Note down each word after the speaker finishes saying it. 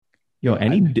Yo, Yo,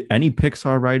 any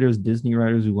Pixar writers, Disney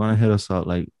writers who want to hit us up,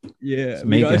 like, yeah, let's we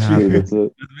make it got Yeah, you. happen. that's a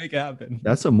Let's make it happen,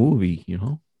 That's a movie, you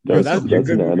know? bro. That'd be a that's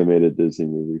good an movie. animated Disney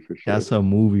movie for sure. That's a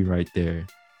movie right there.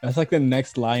 That's like the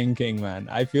next Lion King, man.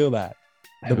 I feel that.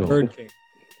 The Yo, Bird King.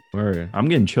 word. I'm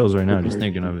getting chills right now just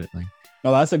thinking of it. Like,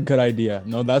 No, that's a good idea.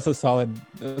 No, that's a solid.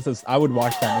 I would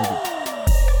watch that movie.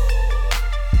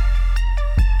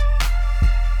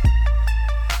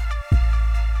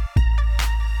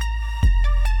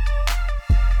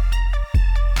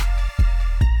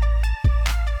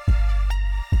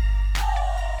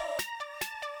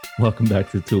 welcome back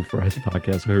to the Tool for Us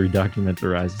podcast, where we document the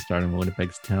rise and start of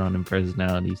Winnipeg's town and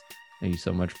personalities. Thank you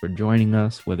so much for joining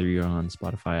us, whether you're on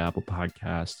Spotify, Apple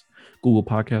Podcasts, Google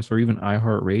Podcasts, or even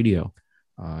iHeartRadio.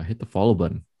 Hit the follow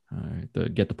button.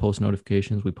 Get the post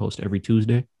notifications. We post every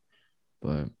Tuesday.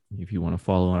 But if you want to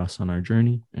follow us on our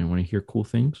journey and want to hear cool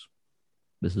things,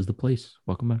 this is the place.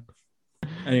 Welcome back.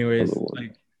 Anyways,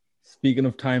 like speaking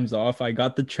of times off, I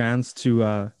got the chance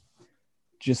to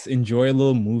just enjoy a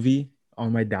little movie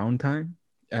on my downtime.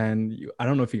 And I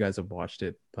don't know if you guys have watched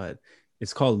it, but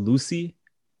it's called Lucy.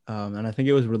 And I think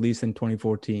it was released in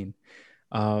 2014.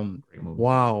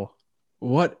 Wow.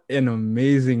 What an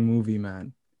amazing movie,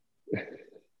 man.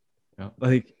 Yeah.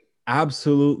 Like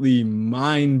absolutely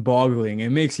mind-boggling. It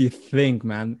makes you think,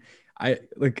 man.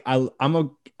 I'm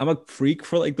a freak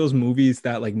for like those movies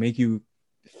that like make you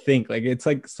think. Like it's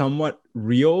like somewhat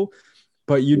real,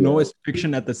 but you know it's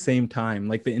fiction at the same time.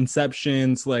 Like the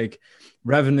Inceptions, like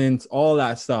Revenant, all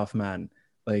that stuff, man.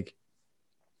 Like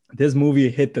this movie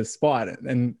hit the spot,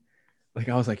 and like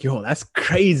I was like, yo, that's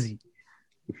crazy.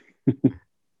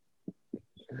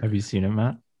 Have you seen it,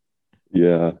 Matt?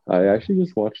 Yeah, I actually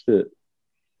just watched it.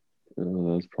 That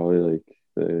was probably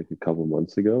like a couple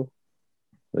months ago.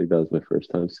 Like that was my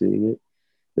first time seeing it.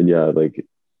 And yeah, like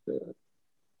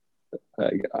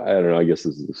I don't know. I guess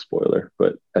this is a spoiler,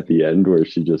 but at the end where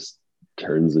she just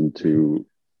turns into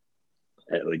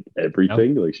like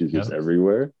everything, like she's just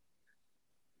everywhere.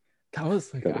 That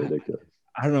was like ridiculous.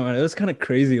 I don't know, man. It was kind of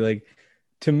crazy. Like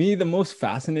to me, the most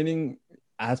fascinating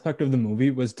aspect of the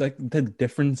movie was like the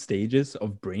different stages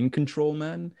of brain control,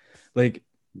 man. Like,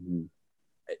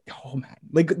 oh man,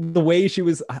 like the way she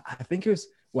was. I think it was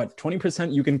what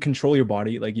 20% you can control your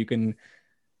body, like you can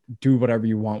do whatever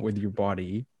you want with your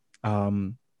body.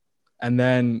 And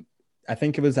then I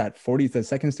think it was at 40. The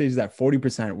second stage is at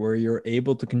 40% where you're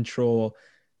able to control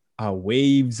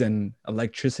waves and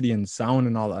electricity and sound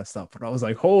and all that stuff. But I was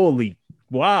like, holy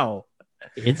wow.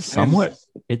 It's somewhat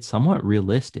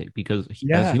realistic because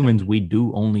as humans, we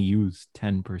do only use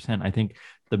 10%. I think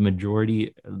the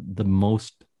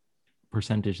most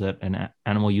percentage that an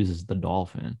animal uses the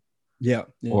dolphin. The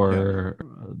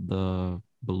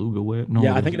beluga whale. No,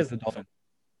 yeah, I think it is the dolphin.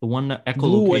 The one that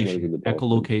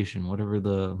echolocation, whatever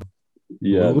the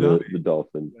the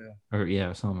dolphin.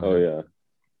 Or something. Oh yeah.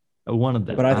 One of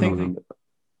them. But I think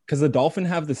because the dolphin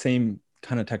have the same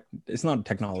kind of tech, it's not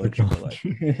technology, but like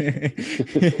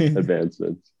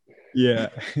advancements. Yeah,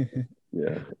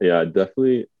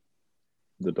 definitely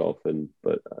the dolphin.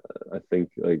 But I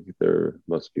think like there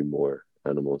must be more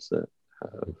animals that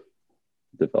have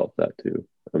developed that too.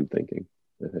 I think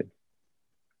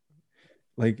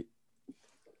like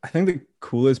I think the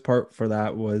coolest part for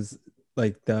that was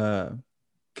like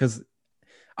because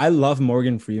I love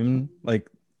Morgan Freeman. Like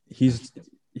he's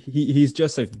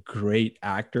just a great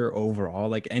actor overall.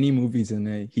 Like any movies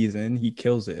he's in, he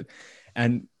kills it.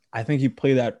 And I think he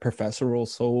played that professor role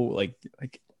so like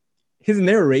his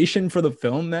narration for the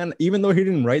film, man, even though he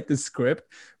didn't write the script,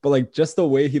 but like just the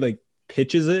way he like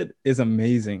pitches it is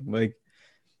amazing. Like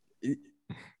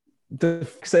the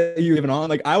say you even on,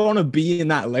 like I want to be in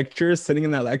that lecture, sitting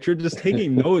in that lecture, just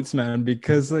taking notes, man,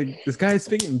 because like this guy is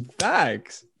speaking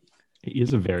facts. He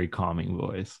is a very calming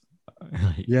voice.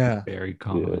 Yeah, very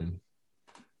calming.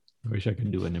 I wish I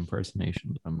could do an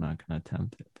impersonation, but I'm not gonna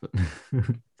attempt it. But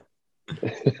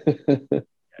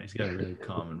he's got a really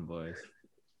common voice.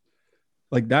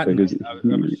 Like that.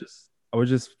 I was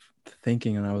just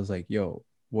thinking, and I was like, yo,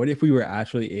 what if we were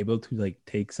actually able to like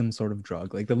take some sort of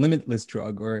drug, like the limitless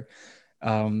drug, or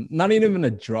not even a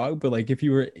drug, but like if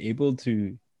you were able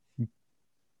to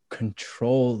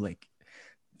control, like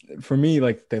for me,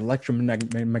 like the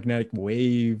electromagnetic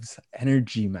waves,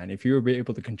 energy, man. If you were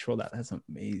able to control that, that's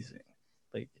amazing.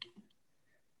 Like,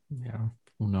 yeah,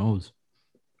 who knows?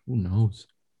 You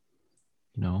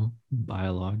know,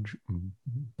 biology,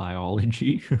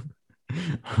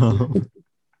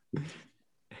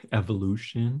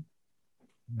 evolution.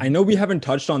 I know we haven't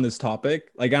touched on this topic,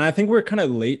 like, and I think we're kind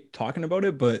of late talking about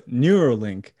it, but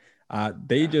Neuralink.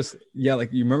 They just, yeah,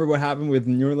 like you remember what happened with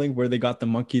Neuralink where they got the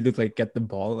monkey to like get the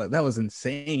ball? Like, that was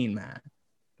insane, man.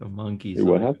 The monkey. Wait,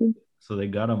 what happened? So they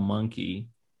got a monkey.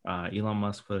 Elon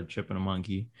Musk put a chip in a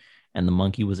monkey, and the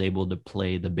monkey was able to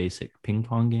play the basic ping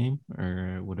pong game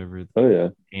or whatever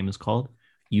the game is called,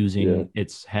 using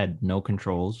its head, no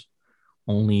controls,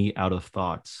 only out of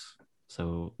thoughts.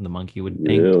 So the monkey would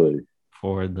think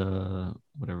for the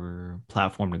whatever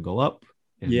platform to go up.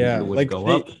 Yeah, it would go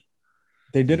up.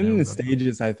 They did it in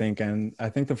stages, I think, and I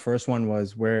think the first one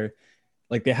was where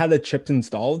like they had the chips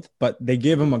installed, but they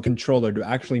gave him a controller to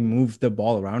actually move the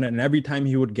ball around it. And every time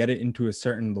he would get it into a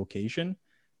certain location,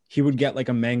 he would get like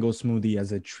a mango smoothie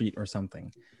as a treat or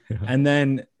something. Yeah. And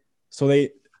then, so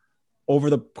they, over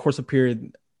the course of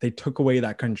period, they took away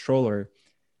that controller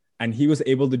and he was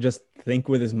able to just think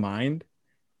with his mind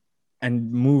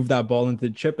and move that ball into the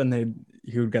chip, and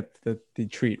he would get the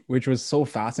treat, which was so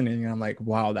fascinating. I'm like,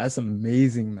 wow, that's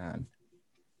amazing, man.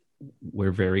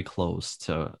 We're very close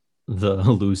to the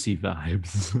Lucy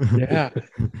vibes. Yeah,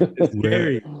 it's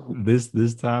scary.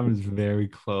 This time is very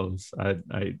close.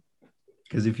 I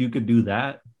because if you could do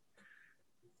that,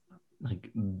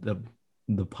 like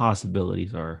the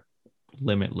possibilities are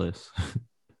limitless.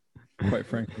 Quite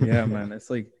frankly, yeah, man. It's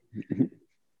like,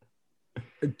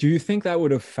 do you think that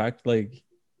would affect like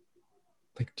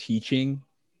teaching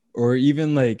or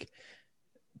even like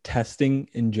testing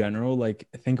in general? Like,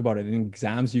 think about it, in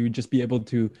exams you would just be able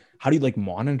to, how do you like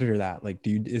monitor that? Like,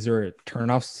 is there a turn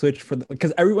off switch for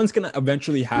because everyone's gonna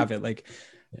eventually have it. Like,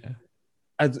 yeah,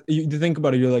 as you think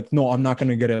about it, you're like, no, I'm not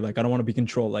gonna get it. Like, I don't want to be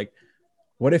controlled. Like,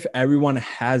 what if everyone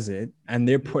has it and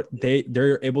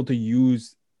they're able to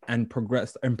use and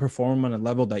progress and perform on a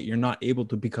level that you're not able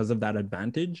to because of that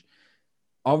advantage?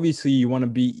 Obviously you want to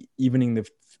be evening the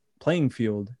playing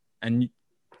field and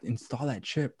install that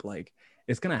chip. Like,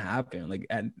 it's gonna happen like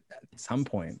at some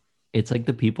point. It's like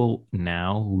the people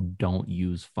now who don't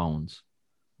use phones.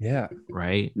 Yeah.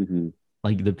 Right. Mm-hmm.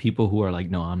 Like the people who are like,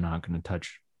 no, I'm not going to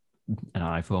touch an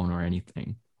iPhone or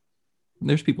anything.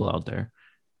 There's people out there,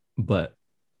 but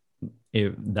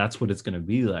if that's what it's going to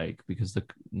be like, because the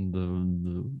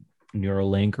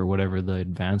Neuralink or whatever the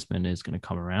advancement is going to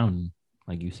come around,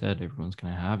 like you said, everyone's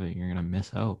going to have it. You're going to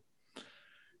miss out.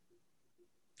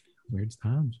 Weird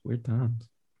times,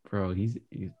 bro. He's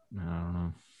I don't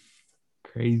know,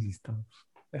 crazy stuff.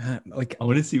 Like, I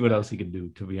want to see what else he can do,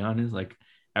 to be honest. Like,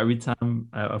 every time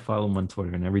I follow him on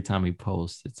Twitter, and every time he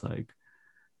posts, it's like,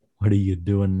 what are you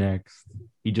doing next?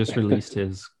 He just released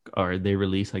they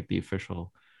released like the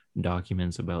official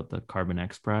documents about the Carbon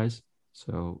X Prize.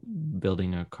 So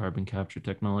building a carbon capture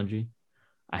technology.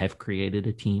 I have created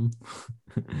a team.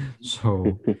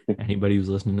 So anybody who's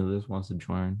listening to this wants to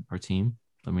join our team,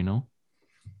 let me know.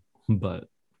 But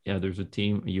yeah, there's a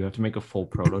team. You have to make a full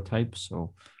prototype.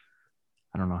 So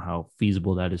I don't know how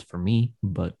feasible that is for me,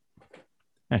 but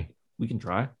hey, we can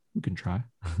try.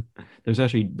 There's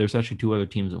actually 2 other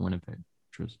teams in Winnipeg,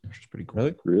 which is pretty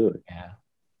cool. Really? Yeah.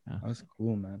 That's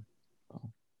cool, man.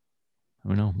 I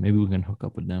don't know. Maybe we can hook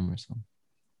up with them or something.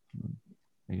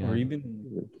 Or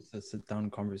even just a sit-down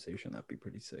conversation. That'd be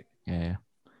pretty sick. Yeah.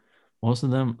 Most of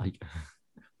them,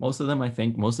 I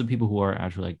think most of the people who are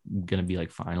actually like gonna be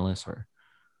like finalists are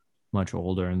much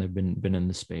older, and they've been in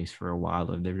the space for a while.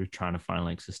 They're just trying to find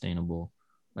like sustainable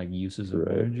like uses of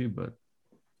energy, but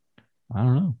I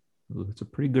don't know. It's a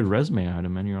pretty good resume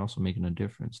item, and you're also making a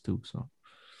difference too. So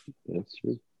that's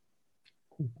true.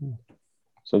 Cool.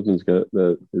 Something's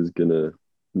that is gonna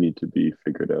need to be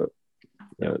figured out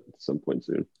at some point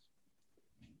soon.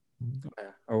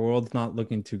 Our world's not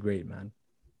looking too great, man.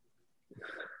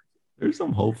 There's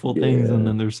some hopeful things, and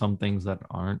then there's some things that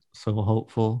aren't so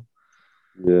hopeful.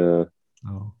 Yeah.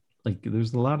 Oh, like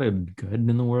there's a lot of good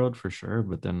in the world for sure,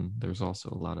 but then there's also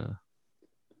a lot of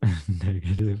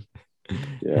negative.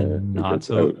 Yeah, and not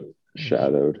so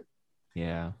shadowed.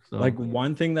 Yeah. So, like,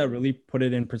 one thing that really put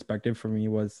it in perspective for me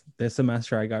was this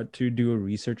semester I got to do a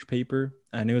research paper,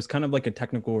 and it was kind of like a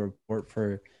technical report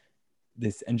for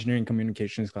this engineering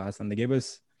communications class. And they gave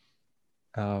us,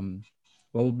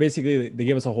 basically they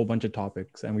gave us a whole bunch of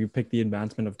topics, and we picked the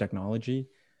advancement of technology.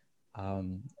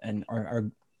 And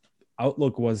our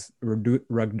outlook was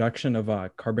reduction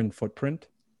of carbon footprint.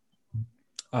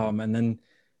 And then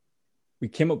we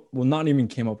not even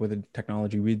came up with a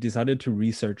technology. We decided to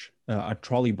research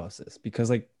trolley buses,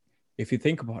 because like, if you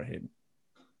think about it,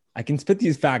 I can spit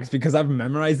these facts because I've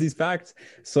memorized these facts.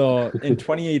 So in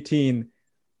 2018,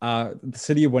 the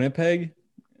city of Winnipeg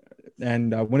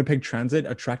and Winnipeg Transit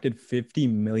attracted 50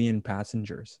 million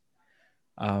passengers.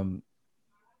 And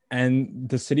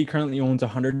the city currently owns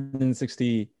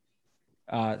 160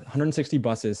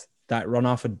 buses that run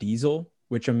off of diesel,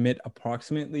 which emit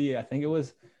approximately, I think it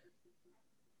was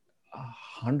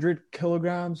 100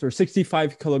 kilograms or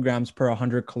 65 kilograms per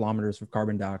 100 kilometers of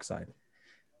carbon dioxide.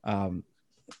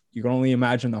 You can only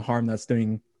imagine the harm that's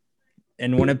doing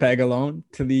in Winnipeg alone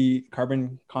to the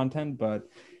carbon content, but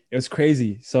it was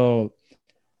crazy. So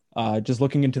just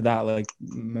looking into that, like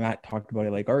Matt talked about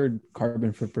it, like our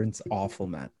carbon footprint's awful,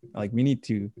 man. Like we need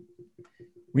to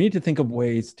think of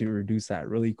ways to reduce that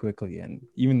really quickly, and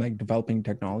even like developing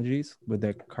technologies with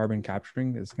the carbon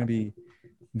capturing is going to be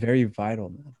very vital,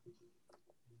 man.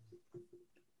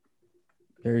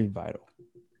 Very vital.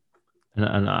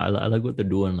 And I like what they're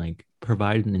doing, like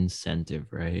provide an incentive,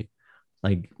 right?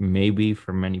 Like maybe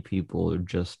for many people,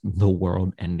 just the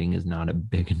world ending is not a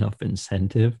big enough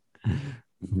incentive.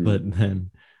 But then,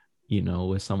 you know,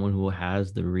 with someone who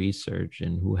has the research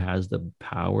and who has the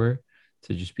power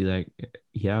to just be like,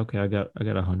 yeah, okay, I got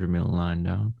 100 million lying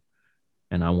down,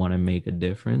 and I want to make a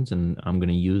difference, and I'm going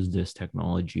to use this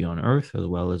technology on Earth as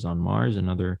well as on Mars and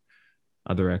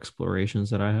other explorations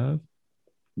that I have.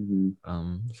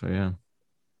 So yeah.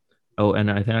 Oh,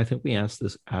 and I think we asked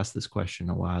this question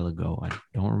a while ago. I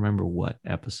don't remember what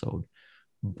episode,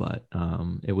 but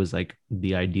it was like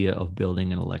the idea of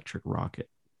building an electric rocket,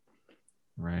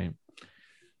 right?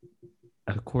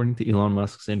 According to Elon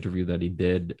Musk's interview that he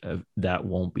did, that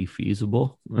won't be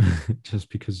feasible just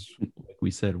because, like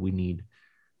we said, we need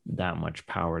that much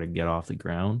power to get off the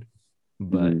ground.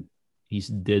 But he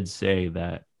did say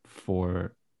that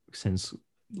since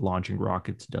launching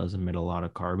rockets does emit a lot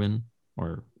of carbon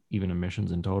or even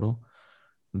emissions in total,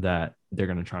 that they're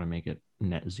going to try to make it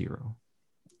net zero.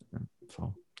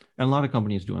 So, and a lot of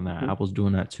companies doing that. Apple's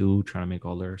doing that too, trying to make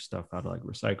all their stuff out of like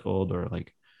recycled or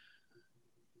like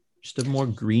just a more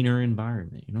greener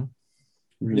environment, you know?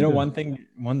 You know, one thing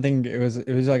it was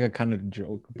like a kind of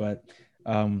joke, but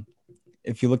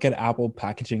if you look at Apple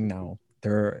packaging now,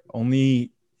 they're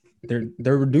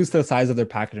reduced the size of their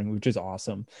packaging, which is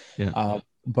awesome. Yeah.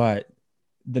 But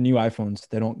the new iPhones,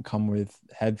 they don't come with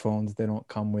headphones, they don't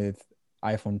come with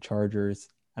iPhone chargers,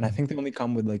 and I think they only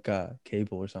come with like a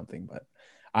cable or something. But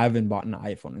I haven't bought an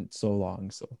iPhone in so long,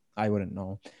 so I wouldn't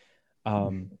know.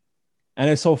 And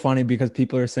it's so funny because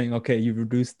people are saying, okay, you've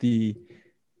reduced the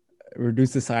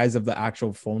size of the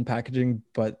actual phone packaging,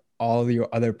 but all your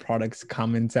other products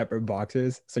come in separate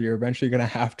boxes, so you're eventually gonna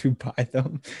have to buy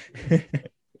them.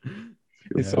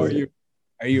 So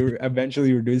are you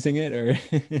eventually reducing it, or?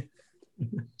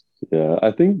 Yeah,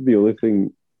 I think the only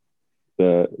thing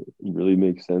that really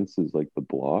makes sense is like the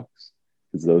blocks,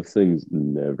 because those things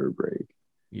never break.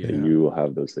 Yeah. And you will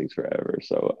have those things forever.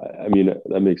 So I mean,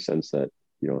 that makes sense that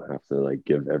you don't have to like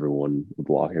give everyone a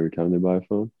block every time they buy a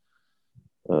phone.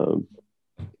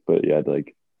 But yeah,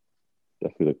 like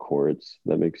definitely the cords,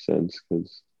 that makes sense,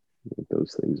 because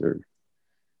those things are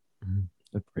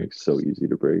like so easy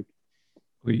to break.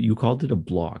 You called it a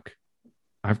block.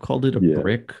 I've called it a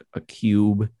brick, a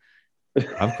cube.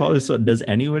 I've called it. So does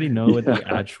anybody know what the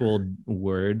actual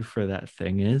word for that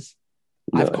thing is?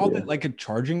 I've called it like a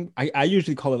charging. I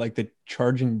usually call it like the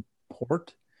charging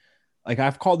port. Like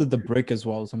I've called it the brick as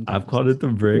well sometimes. I've called it the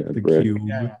brick, the brick. cube,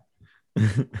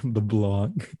 the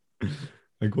block.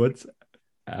 Like what's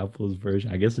Apple's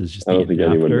version? I guess it's just I don't think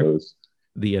anyone knows.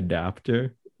 The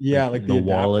adapter. Yeah, like the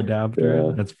wall adapter.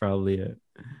 Yeah. That's probably it.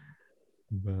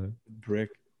 But brick.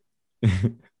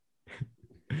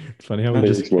 It's funny how we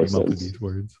just came up with these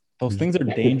words. Those things are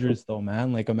dangerous though,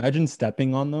 man. Like imagine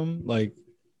stepping on them, like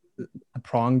the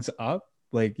prongs up,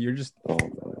 like you're just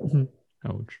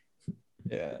ouch.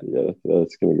 Yeah,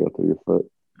 that's gonna go through your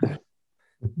foot.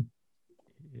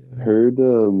 Heard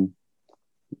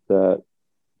that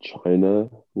China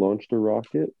launched a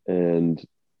rocket, and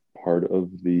part of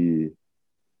the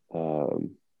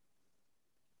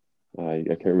I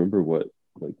can't remember what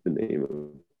like the name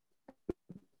of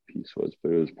piece was,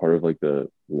 but it was part of like the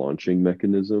launching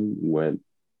mechanism went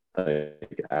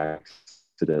like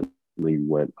accidentally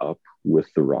went up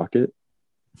with the rocket.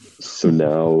 So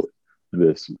now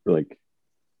this like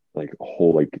a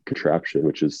whole like contraption,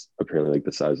 which is apparently like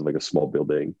the size of like a small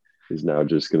building, is now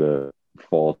just gonna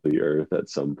fall to the earth at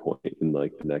some point in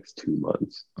like the next 2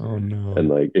 months. Oh no. And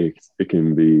like it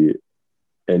can be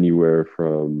anywhere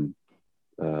from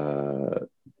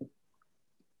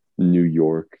New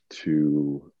York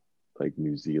to like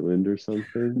New Zealand or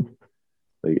something,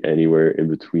 like anywhere in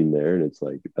between there, and it's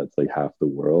like that's like half the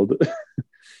world.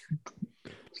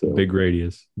 So big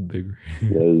radius. Yeah,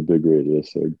 it's a big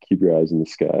radius. So keep your eyes in the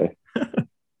sky.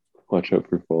 Watch out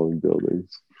for falling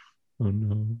buildings. Oh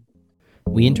no.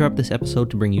 We interrupt this episode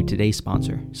to bring you today's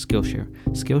sponsor, Skillshare.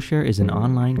 Skillshare is an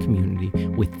online community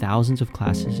with thousands of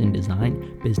classes in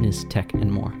design, business, tech,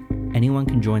 and more. Anyone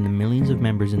can join the millions of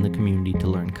members in the community to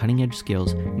learn cutting-edge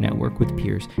skills, network with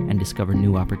peers, and discover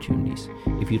new opportunities.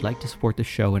 If you'd like to support the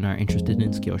show and are interested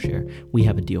in Skillshare, we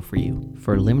have a deal for you.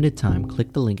 For a limited time,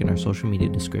 click the link in our social media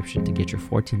description to get your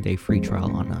 14-day free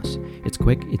trial on us. It's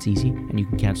quick, it's easy, and you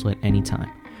can cancel at any time.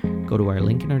 Go to our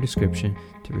link in our description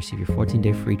to receive your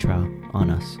 14-day free trial on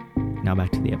us. Now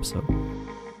back to the episode.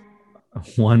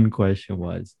 One question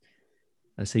was,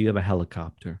 let's say you have a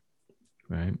helicopter,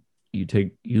 right? You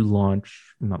take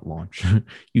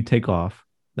off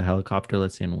the helicopter,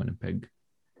 let's say in Winnipeg.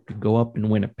 You go up in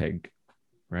Winnipeg,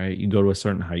 right? You go to a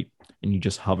certain height and you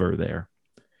just hover there.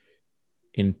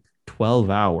 In 12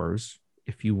 hours,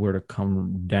 if you were to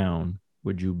come down,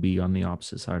 would you be on the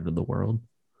opposite side of the world?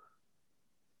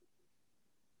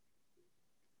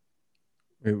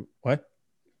 Wait, what?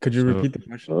 Could you repeat the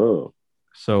question? Oh.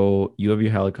 So you have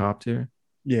your helicopter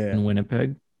in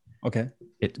Winnipeg. Okay.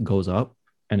 It goes up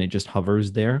and it just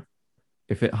hovers there.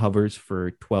 If it hovers for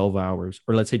 12 hours,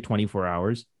 or let's say 24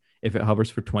 hours, if it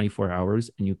hovers for 24 hours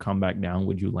and you come back down,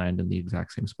 would you land in the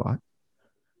exact same spot?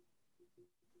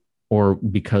 Or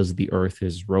because the Earth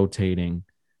is rotating,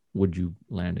 would you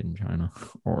land in China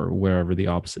or wherever the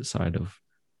opposite side of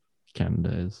Canada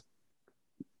is?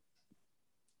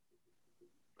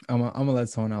 I'm gonna let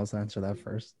someone else answer that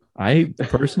first. I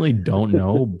personally don't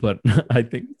know, but I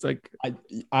think it's like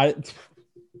I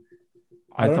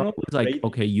thought it was like,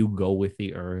 okay, you go with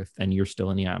the Earth and you're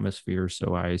still in the atmosphere,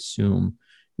 so I assume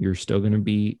you're still going to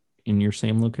be in your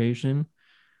same location.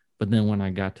 But then when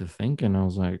I got to thinking, I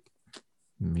was like,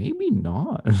 maybe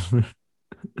not.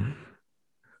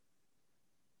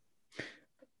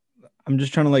 I'm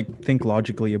just trying to like think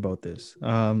logically about this.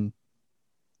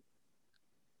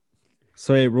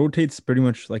 So it rotates pretty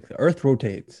much like the Earth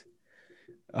rotates.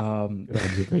 Good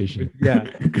observation. Yeah.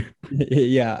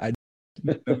 Yeah. I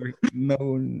never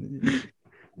know.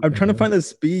 I'm trying to find the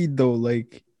speed though.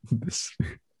 Like this.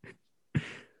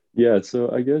 Yeah. So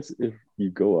I guess if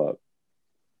you go up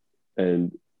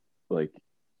and like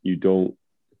you don't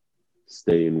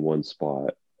stay in one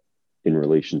spot in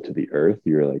relation to the Earth,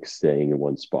 you're like staying in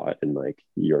one spot in like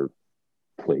your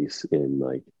place in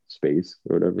like space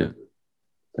or whatever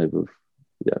type of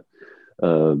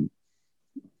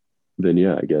then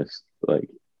I guess like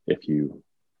if you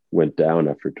went down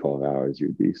after 12 hours,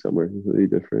 you'd be somewhere completely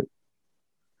different.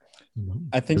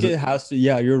 I think it has to.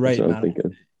 Yeah, you're right, man.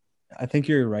 I think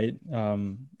you're right.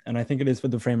 And I think it is for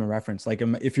the frame of reference. Like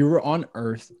if you were on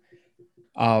Earth,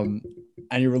 and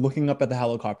you were looking up at the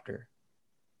helicopter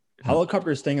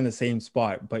is staying in the same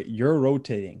spot, but you're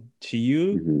rotating. To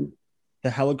you, the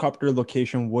helicopter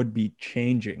location would be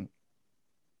changing.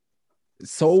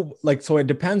 So it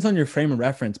depends on your frame of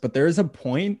reference, but there is a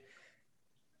point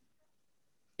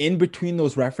in between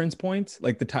those reference points,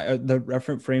 like the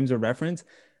reference frames of reference,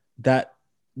 that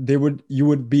you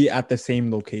would be at the same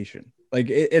location.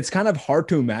 Like it's kind of hard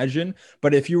to imagine,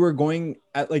 but if you were going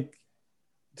at like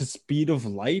the speed of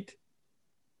light,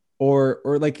 or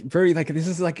like very like this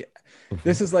is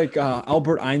like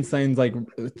Albert Einstein's like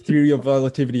theory of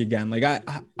relativity again. Like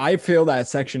I failed that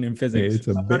section in physics.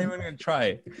 I'm not even gonna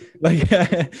try. Like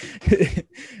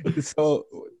so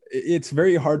it's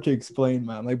very hard to explain,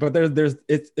 man. Like, but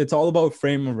it's all about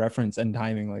frame of reference and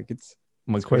timing. Like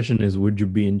my question is, would you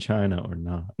be in China or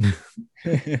not?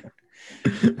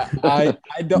 I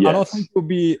don't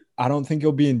think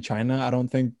you'll be in China. I don't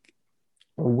think.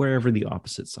 Or wherever the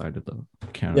opposite side of the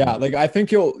Canada. Yeah, like I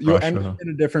think you'll end up in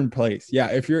a different place. Yeah,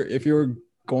 if you're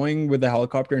going with the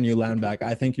helicopter and you land back,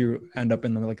 I think you end up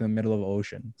in the middle of the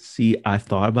ocean. See, I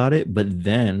thought about it, but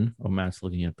then Matt's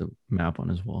looking at the map on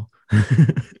his wall.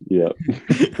 Yeah.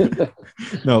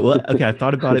 Okay, I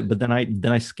thought about it, but then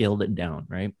I scaled it down,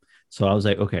 right? So I was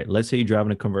like, okay, let's say you're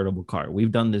driving a convertible car.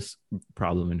 We've done this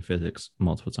problem in physics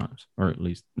multiple times, or at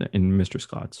least in Mr.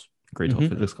 Scott's grade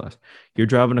 12 physics class. You're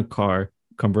driving a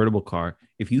convertible car.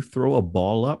 If you throw a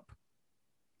ball up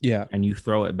and you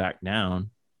throw it back down,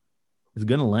 it's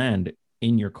gonna land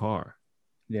in your car.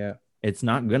 It's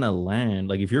not gonna land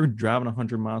like if you're driving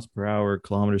 100 miles per hour,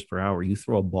 kilometers per hour, you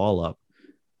throw a ball up,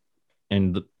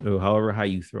 and however high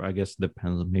you throw, I guess it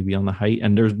depends maybe on the height,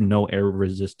 and there's no air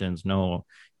resistance, no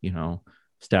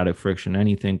static friction,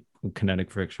 anything, kinetic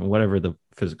friction, whatever the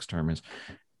physics term is,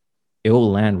 it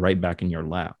will land right back in your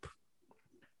lap.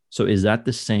 So is that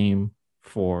the same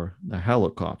for the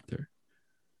helicopter?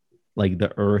 Like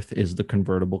the Earth is the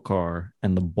convertible car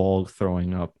and the ball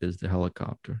throwing up is the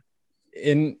helicopter.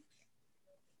 In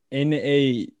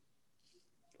a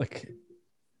like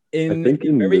I think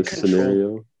in very this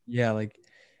scenario, yeah, like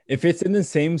if it's in the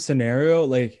same scenario,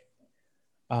 like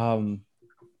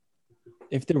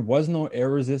if there was no air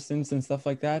resistance and stuff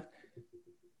like that,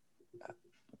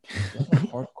 that's a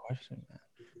hard question, man.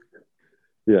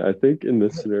 yeah, I think in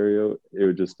this scenario, it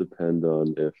would just depend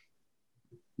on if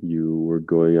you were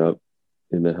going up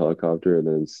in the helicopter and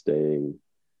then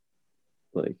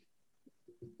like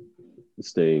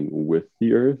staying with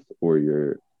the earth, or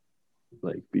you're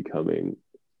like becoming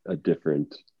a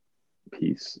different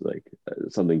piece, like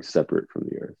something separate from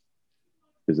the earth.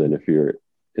 Because then if you're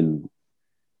in,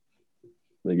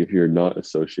 like if you're not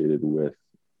associated with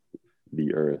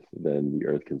the earth, then the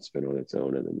earth can spin on its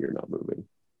own and then you're not moving.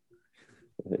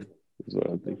 I think is what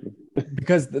I'm thinking.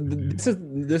 Because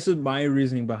this is my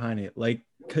reasoning behind it. Like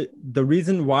the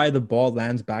reason why the ball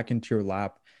lands back into your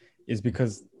lap is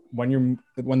because when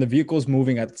the vehicle's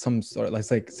moving at some sort,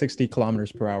 like 60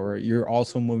 kilometers per hour, you're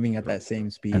also moving at that same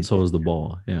speed. And so is the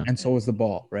ball. Yeah. And so is the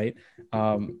ball, right?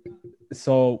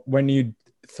 So when you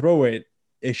throw it,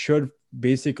 it should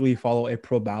basically follow a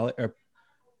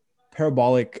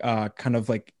parabolic kind of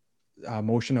like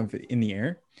motion of in the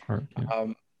air. Yeah.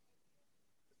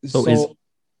 So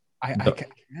I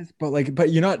guess,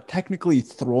 but you're not technically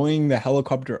throwing the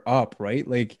helicopter up, right?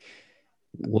 Like,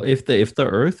 well, if the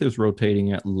Earth is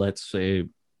rotating at, let's say,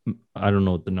 I don't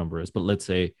know what the number is, but let's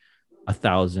say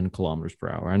 1,000 kilometers per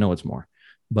hour. I know it's more,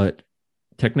 but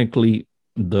technically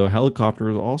the helicopter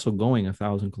is also going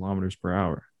 1,000 kilometers per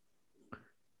hour.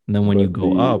 And then when you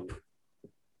go up,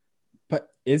 but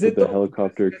is it the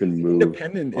helicopter can move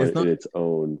independent? It's not its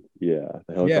own. Yeah,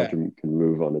 the helicopter can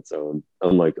move on its own,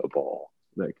 unlike a ball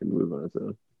that can move on its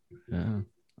own. Yeah,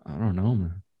 I don't know,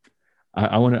 man.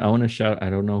 I want to shout. I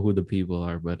don't know who the people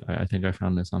are, but I think I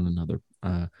found this on another.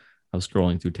 I was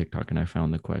scrolling through TikTok and I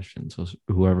found the question. So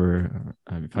whoever,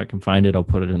 if I can find it, I'll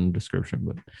put it in the description.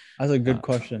 But that's a good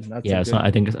question. That's so I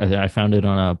think I found it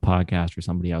on a podcast or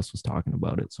somebody else was talking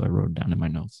about it, so I wrote it down in my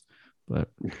notes. But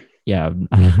yeah,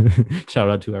 shout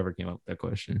out to whoever came up with that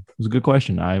question. It was a good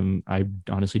question. I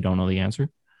honestly don't know the answer,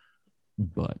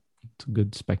 but it's a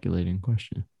good speculating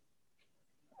question.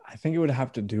 I think it would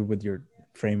have to do with your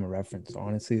frame of reference,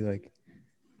 honestly. Like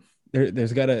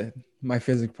there's gotta, my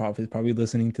physics prof is probably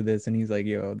listening to this and he's like,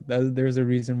 yo, there's a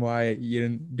reason why you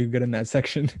didn't do good in that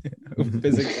section of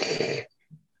physics.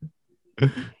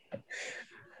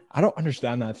 I don't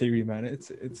understand that theory, man.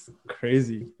 It's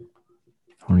crazy.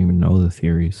 I don't even know the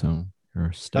theory, so you're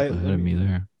a step ahead of me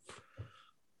there.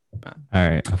 Man. All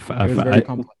right.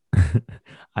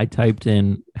 I typed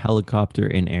in helicopter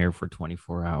in air for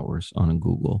 24 hours on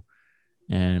Google,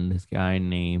 and this guy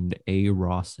named A.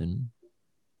 Rawson,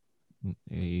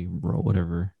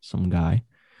 some guy,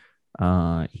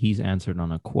 he's answered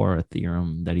on a Quora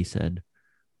theorem that he said,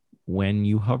 when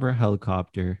you hover a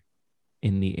helicopter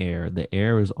in the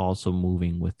air is also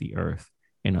moving with the earth.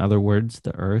 In other words,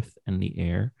 the earth and the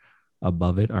air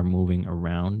above it are moving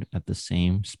around at the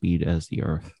same speed as the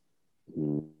earth.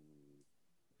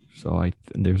 So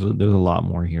there's a lot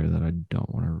more here that I don't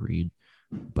want to read,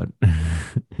 but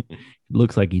it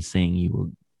looks like he's saying you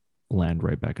will land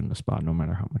right back in the spot no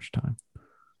matter how much time.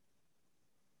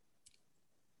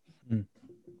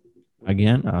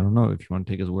 Again, I don't know if you want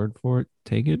to take his word for it,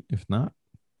 take it. If not,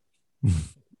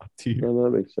 up to you. No,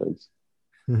 that makes sense.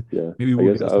 Yeah, maybe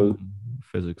we'll get a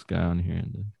physics guy on here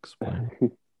and explain.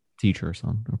 Teacher or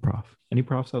something, or prof. Any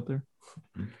profs out there?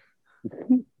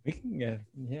 We can get,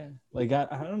 yeah. Like I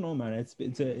don't know, man.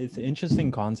 It's an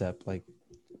interesting concept. Like,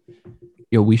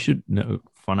 yo, we should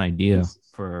fun idea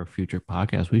for our future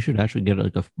podcast. We should actually get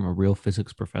like a real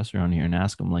physics professor on here and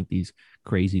ask him like these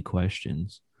crazy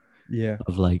questions. Yeah.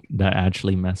 Of like that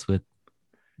actually mess with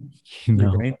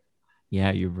your brain.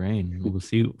 Yeah, your brain. We'll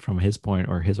see from his point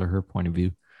or his or her point of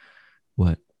view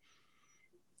what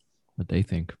they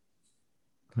think.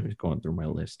 I'm just going through my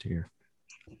list here.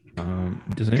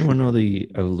 Does anyone know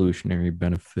the evolutionary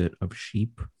benefit of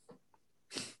sheep?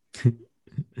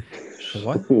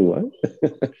 What?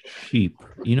 Sheep.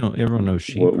 You know, everyone knows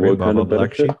sheep. What kind of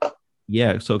black benefit? sheep.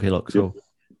 Yeah. So okay, look. So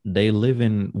they live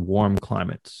in warm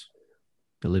climates.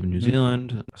 They live in New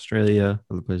Zealand, Australia,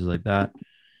 other places like that.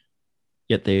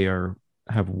 Yet they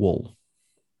have wool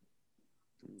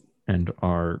and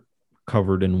are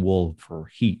covered in wool for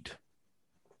heat.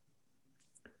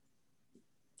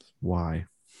 Why?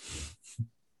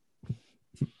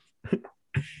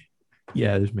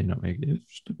 Yeah, this may not make it. It's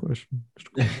just a question.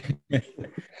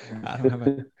 I don't have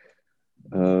a.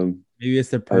 Maybe it's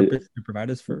their purpose to provide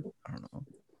us for. I don't know.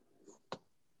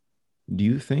 Do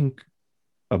you think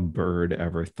a bird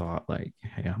ever thought like,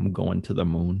 "Hey, I'm going to the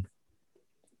moon,"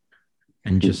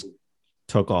 and just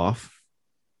took off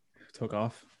took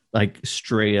off. like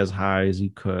straight as high as he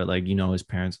could. Like, you know, his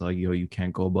parents are like, yo, you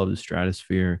can't go above the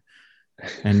stratosphere.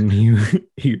 And he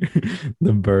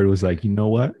the bird was like, you know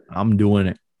what? I'm doing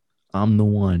it. I'm the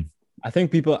one. I think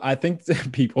people. I think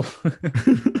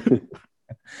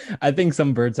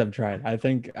some birds have tried. I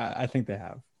think they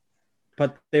have,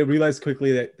 but they realized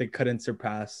quickly that they couldn't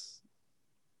surpass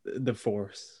the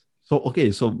force. So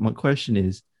okay, so my question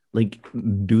is, like,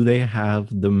 do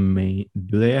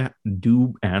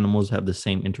do animals have the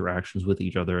same interactions with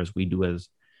each other as we do as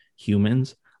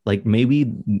humans? Like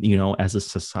maybe, you know, as a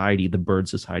society, the bird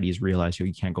society has realized,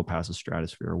 you can't go past the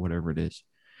stratosphere or whatever it is.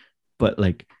 But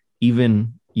like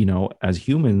even, you know, as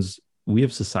humans, we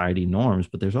have society norms,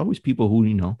 but there's always people who,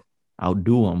 you know,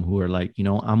 outdo them, who are like, you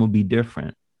know, I'm gonna be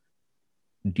different.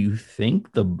 Do you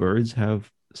think the birds have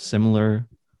similar,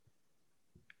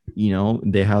 you know,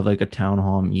 they have like a town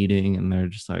hall meeting and they're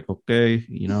just like, okay,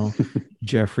 you know,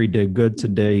 Jeffrey did good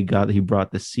today. He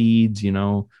brought the seeds, you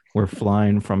know, we're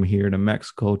flying from here to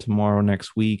Mexico tomorrow,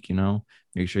 next week, you know,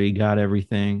 make sure you got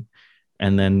everything.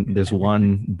 And then this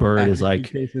one bird is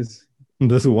like,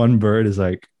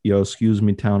 yo, excuse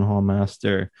me, town hall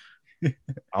master.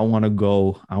 I want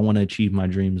to achieve my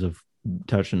dreams of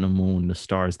touching the moon, the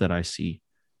stars that I see.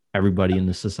 Everybody in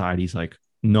the society's like,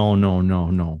 no.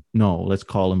 Let's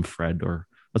call him Fred, right?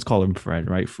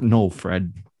 No,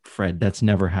 Fred, that's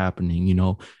never happening. You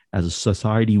know, as a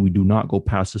society, we do not go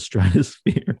past the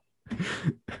stratosphere.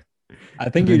 I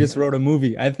think you just wrote a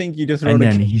movie. And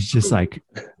then he's just like,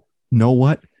 you know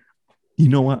what?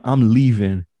 I'm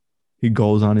leaving. He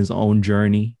goes on his own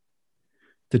journey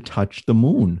to touch the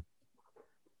moon.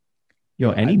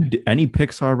 Yo, any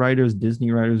Pixar writers,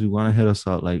 Disney writers who want to hit us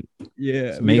up, like,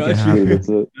 make it happen. Let's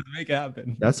make it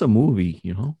happen. That's a movie,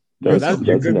 you know. That's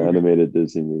an animated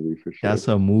Disney movie for sure. That's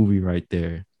a movie right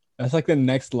there. That's like the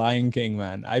next Lion King,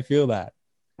 man. I feel that.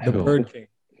 The Bird King.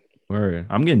 Word.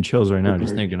 I'm getting chills right now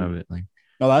just thinking of it. Like,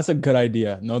 no, that's a good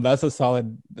idea. No, that's a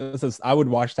solid. I would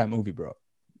watch that movie, bro.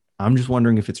 I'm just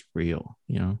wondering if it's real,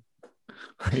 you know.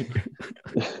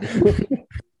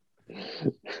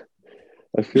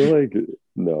 I feel like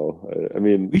no. I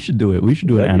mean, we should do it. We should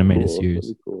do an animated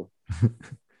series. Cool.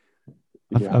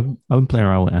 I've been playing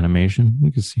around with animation.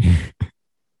 We could see.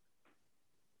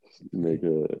 Make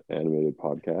an animated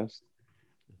podcast.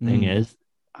 The thing is,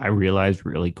 I realized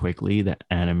really quickly that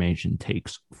animation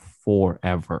takes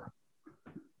forever.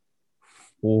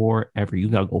 You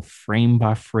gotta go frame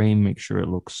by frame, make sure it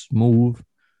looks smooth.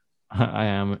 I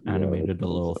animated a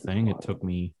little thing. It took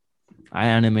me. I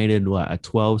animated a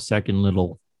 12-second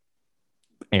little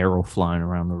arrow flying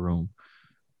around the room.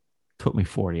 Took me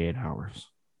 48 hours.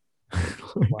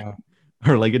 Wow.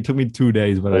 Or like it took me 2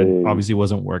 days, but I obviously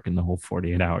wasn't working the whole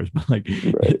 48 hours. But like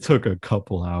it took a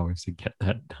couple hours to get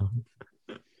that done.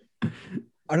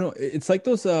 I don't know. It's like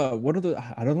those. I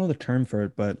don't know the term for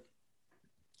it, but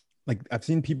like I've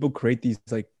seen people create these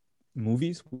like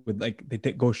movies with like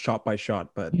they go shot by shot,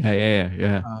 but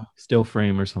still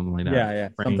frame or something like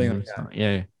that. Something like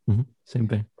that. Mm-hmm. Same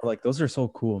thing. Like those are so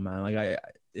cool, man. Like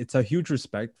it's a huge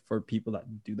respect for people that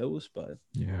do those, but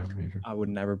I would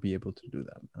never be able to do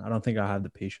that. I don't think I have the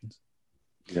patience.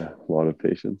 Yeah, a lot of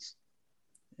patience.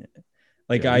 Yeah.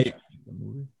 Like I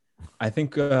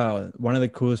think one of the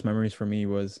coolest memories for me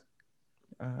was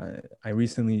I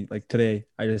recently, like today,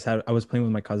 I was playing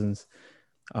with my cousins,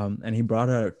 and he brought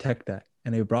out a tech deck,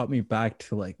 and it brought me back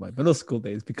to like my middle school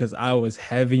days because I was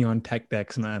heavy on tech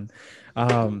decks, man.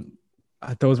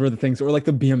 Those were the things, or like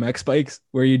the BMX bikes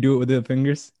where you do it with the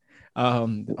fingers. Oh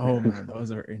man,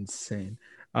 those are insane.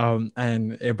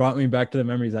 And it brought me back to the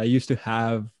memories I used to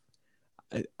have.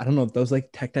 I don't know, those like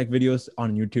tech videos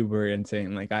on YouTube were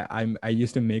insane. Like I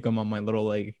used to make them on my little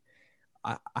like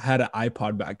I had an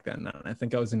iPod back then, and I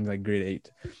think I was in like grade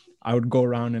 8. I would go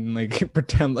around and like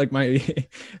pretend like my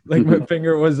my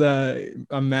finger was a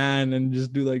man and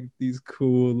just do like these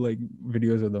cool like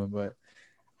videos of them. But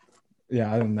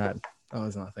yeah, other than that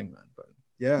was nothing, man. But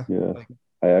yeah. Like,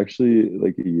 I actually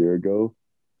like a year ago,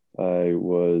 I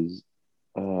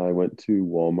went to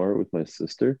Walmart with my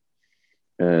sister,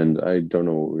 and I don't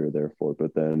know what we were there for,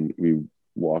 but then we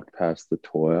walked past the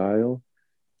toy aisle,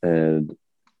 and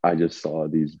I just saw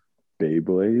these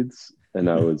Beyblades, and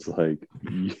I was like,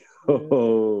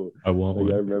 yo, I want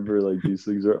one. I remember like these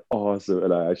things are awesome,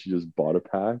 and I actually just bought a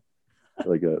pack,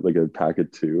 like a pack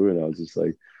of 2, and I was just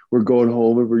like, we're going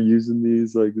home and we're using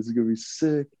these, like this is gonna be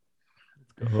sick.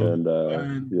 And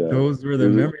those were the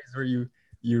memories where you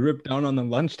ripped down on the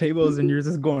lunch tables and you're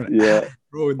just going,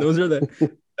 bro, those are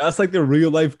that's like the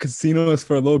real life casinos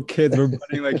for little kids. We're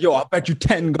betting like, yo, I'll bet you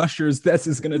 10 gushers this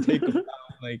is gonna take them down.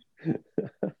 Like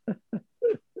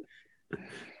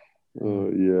Oh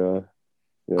yeah.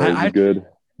 Yeah, I it was actually, good. It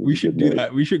was we a should good do night.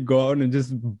 that. We should go out and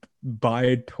just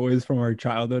buy toys from our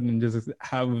childhood and just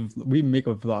we make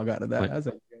a vlog out of that. Like That's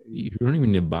a you don't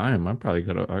even need to buy them. I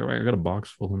got a box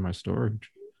full in my storage.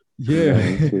 Yeah, yeah.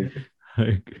 honestly,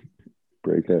 Like,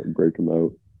 break them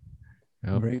out.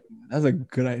 yep. Right. That's a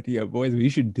good idea, boys. We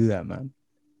should do that, man.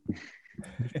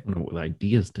 With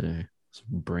ideas today.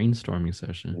 Some brainstorming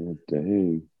session. Yeah,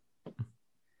 dang.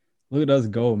 Look at us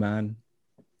go, man.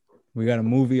 We got a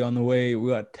movie on the way. We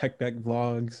got Tech Deck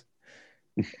vlogs.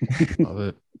 Love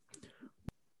it.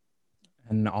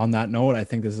 And on that note, I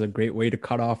think this is a great way to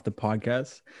cut off the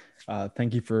podcast.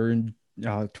 Thank you for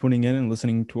tuning in and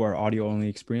listening to our audio only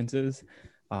experiences.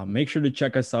 Make sure to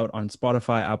check us out on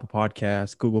Spotify, Apple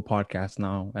Podcasts, Google Podcasts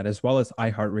now, and as well as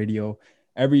iHeartRadio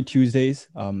every Tuesdays.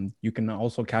 You can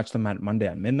also catch them at Monday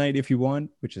at midnight if you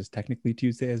want, which is technically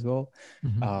Tuesday as well.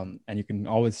 Mhm. And you can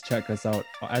always check us out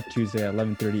at Tuesday at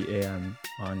 11:30 a.m.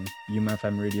 on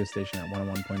UMFM radio station at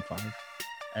 101.5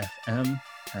 FM.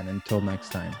 And until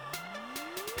next time,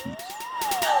 peace.